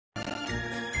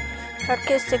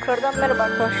Herkese tekrardan merhaba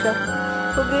arkadaşlar.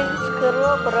 Bugün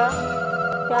karabara,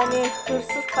 yani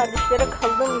hırsız kardeşlere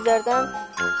kaldığımız yerden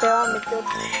devam ediyoruz.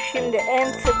 Şimdi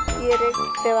enter diyerek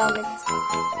devam et.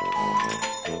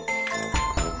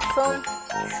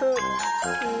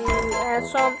 En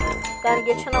son yani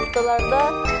geçen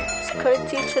haftalarda Scary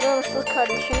Teacher'ın hırsız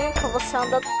kardeşinin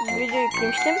kafasında video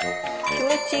yüklemiştim.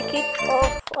 Şimdi Take It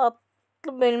Off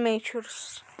adlı bölüme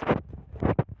geçiyoruz.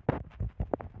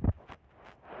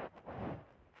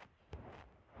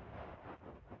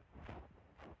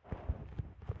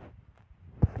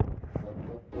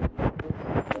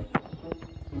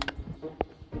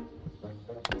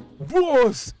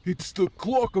 Boss, it's the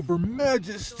clock of Her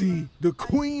Majesty, the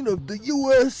Queen of the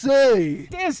USA.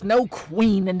 There's no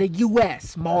queen in the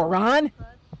U.S., moron.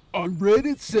 On Reddit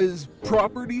it says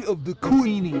property of the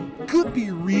Queenie. Could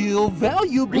be real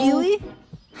valuable. Really?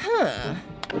 Huh.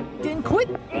 Then quit.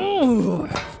 Ugh.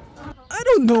 I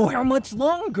don't know how much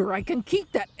longer I can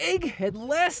keep that egghead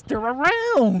Lester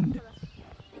around.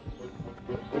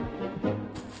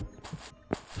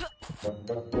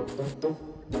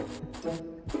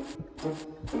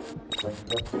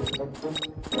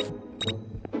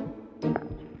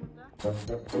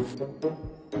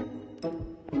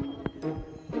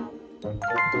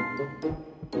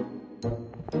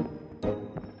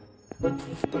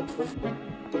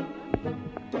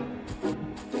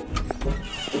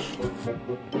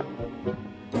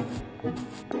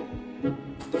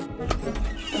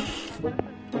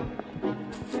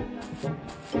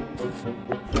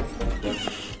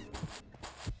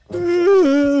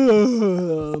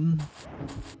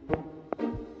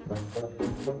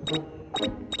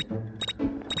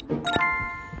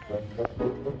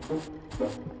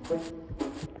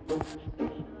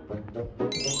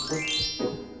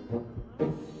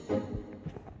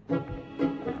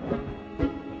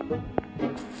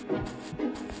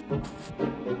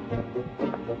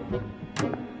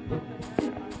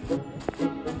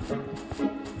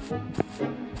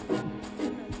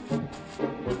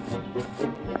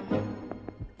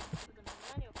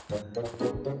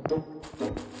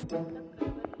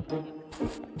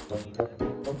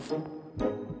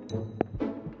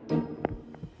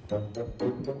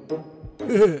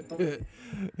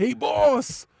 Hey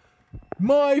boss,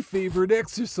 my favorite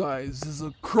exercise is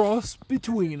a cross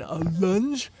between a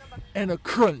lunge and a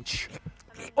crunch.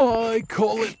 I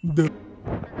call it the...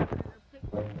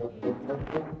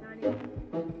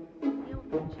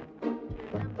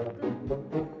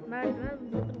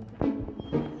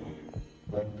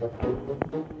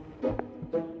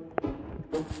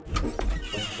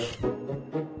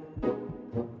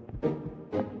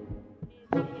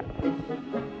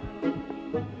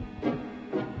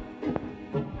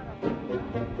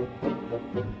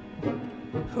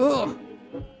 Ugh.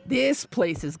 This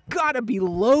place has gotta be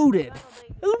loaded.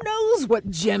 Who knows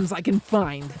what gems I can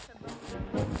find?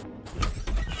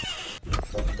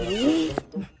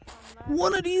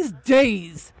 One of these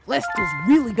days, Lester's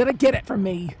really gonna get it from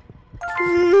me.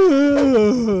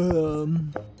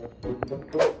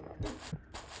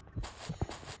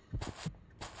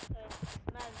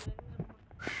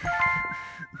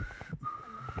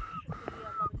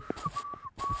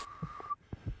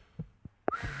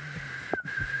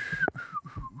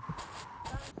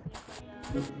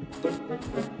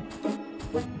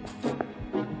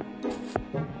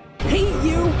 Hey,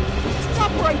 you!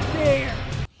 Stop right there!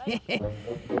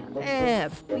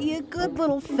 Be a good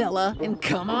little fella and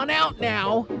come on out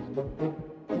now.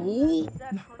 Ooh.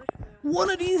 One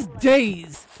of these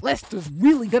days, Lester's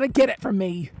really gonna get it from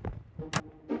me.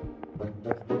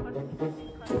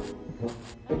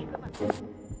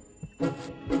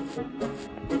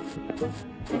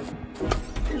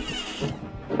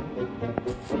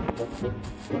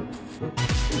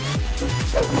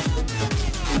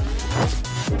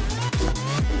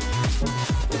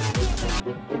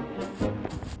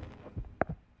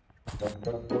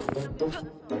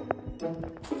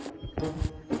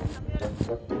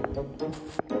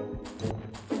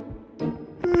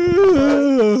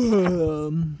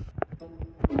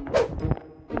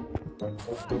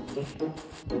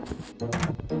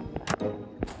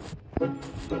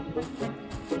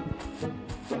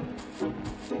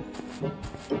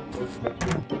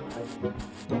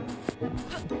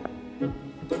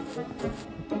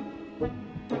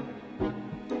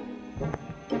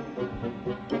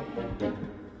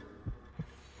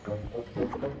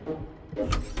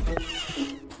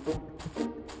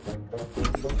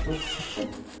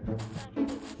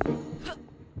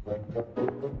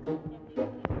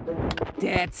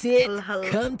 That's it.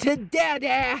 Come to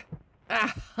Dada.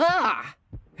 Aha!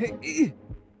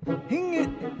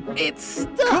 It's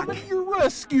stuck! Come to your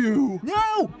rescue!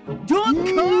 No! Don't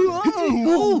come!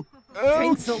 Oh,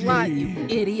 Thanks a lot, you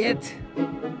ouchie. idiot!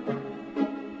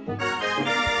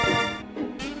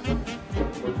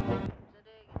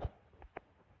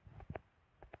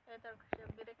 Evet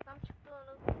arkadaşlar, bir reklam çıktı,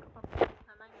 onu kapattım.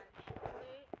 Hemen gelmiş.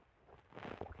 Burayı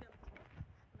okuyalım.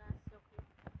 Ben size okuyayım.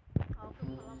 Altın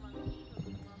falan var.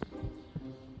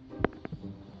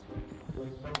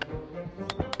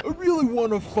 I really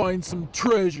want to find some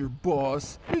treasure,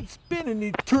 boss. It's been an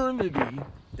eternity.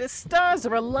 The stars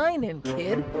are aligning,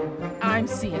 kid. I'm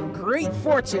seeing great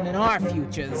fortune in our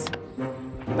futures.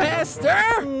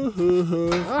 Master!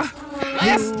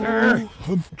 Master!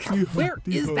 Humpty, Where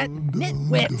Humpty, is that Dum, Dum,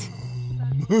 nitwit?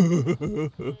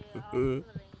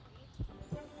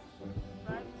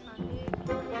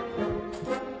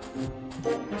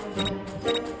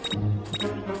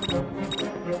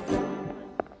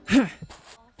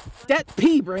 That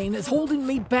pea brain is holding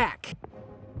me back.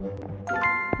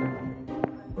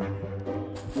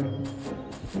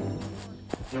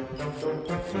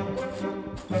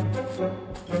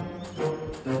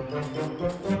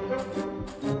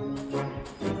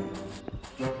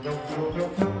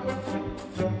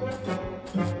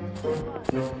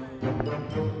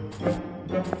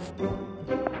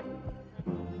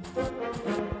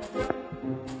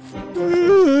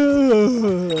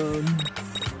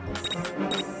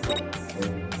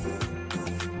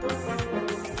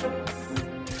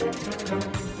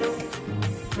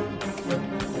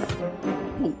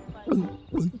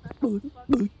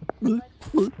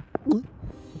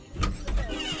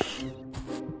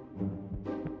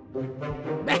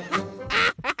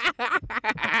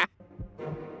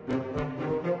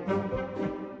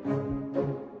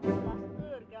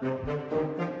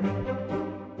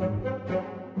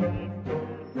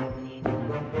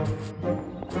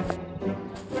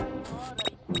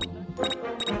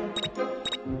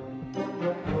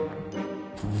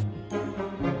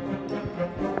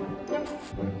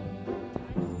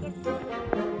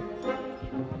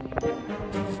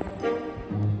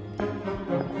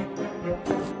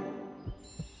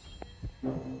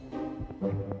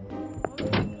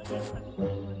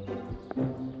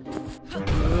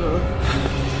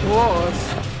 Boss,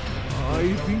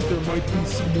 I think there might be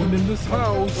someone in this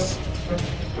house.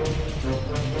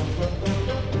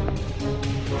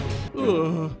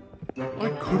 I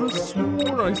could have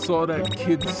sworn I saw that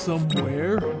kid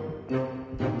somewhere.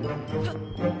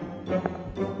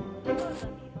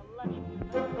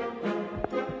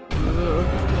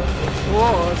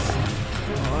 Boss,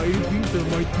 I think there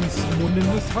might be someone in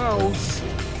this house.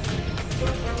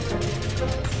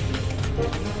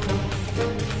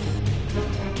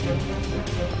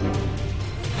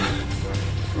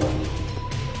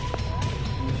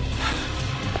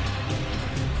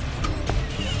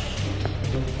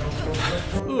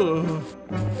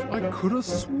 I could have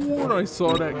sworn I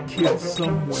saw that kid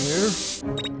somewhere.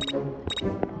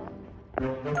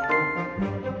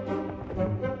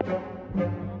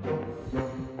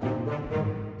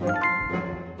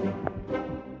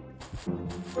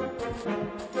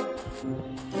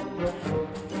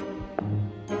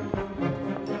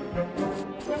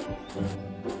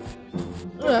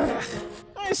 Ugh,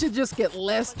 I should just get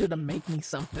Lester to make me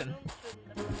something.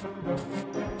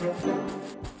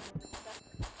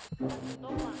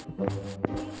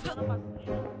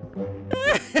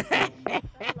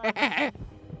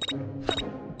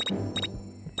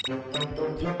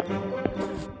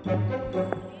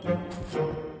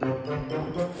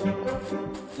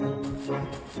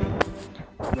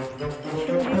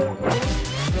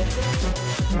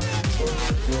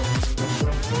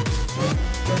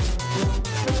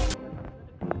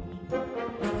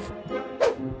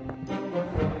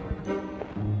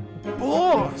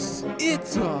 Boss,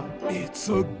 it's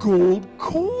a gold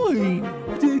coin.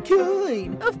 The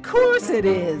coin! Of course it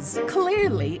is!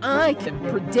 Clearly, I can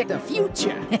predict the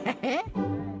future.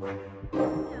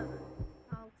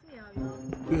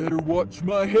 Better watch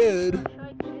my head.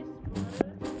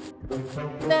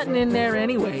 Nothing in there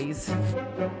anyways.